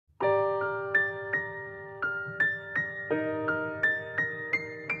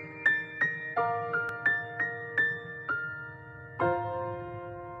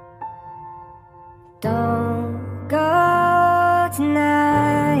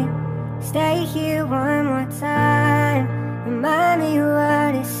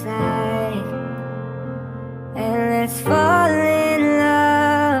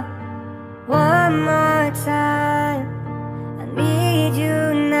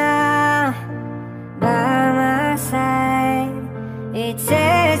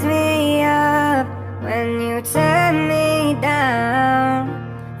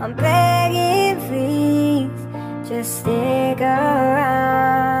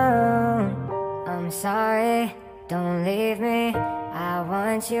sorry, don't leave me. I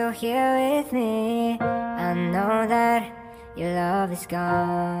want you here with me. I know that your love is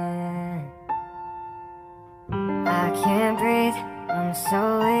gone. I can't breathe, I'm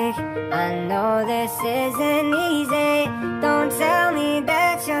so weak. I know this isn't easy. Don't tell me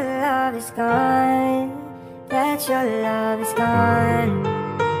that your love is gone, that your love is gone.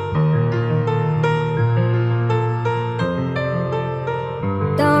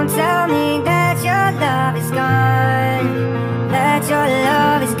 Don't tell me that your love is gone, that your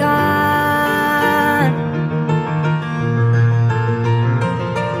love is gone.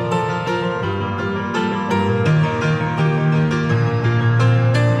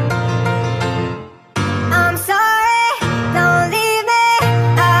 I'm sorry, don't leave me.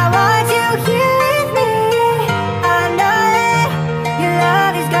 I want you here with me. I know that your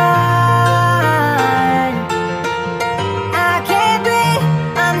love is gone. I can't breathe,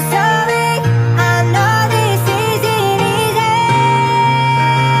 I'm so weak. I know this isn't easy.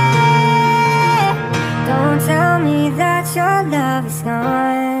 Don't tell me that your love is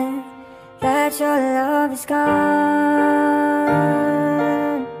gone, that your love is gone,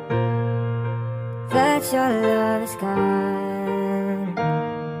 that your love is gone.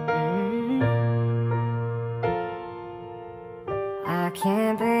 I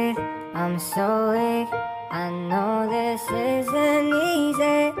can't breathe, I'm so weak. I know this isn't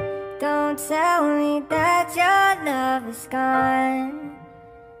easy. Don't tell me that your love is gone,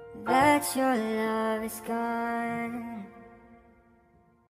 that your love is gone.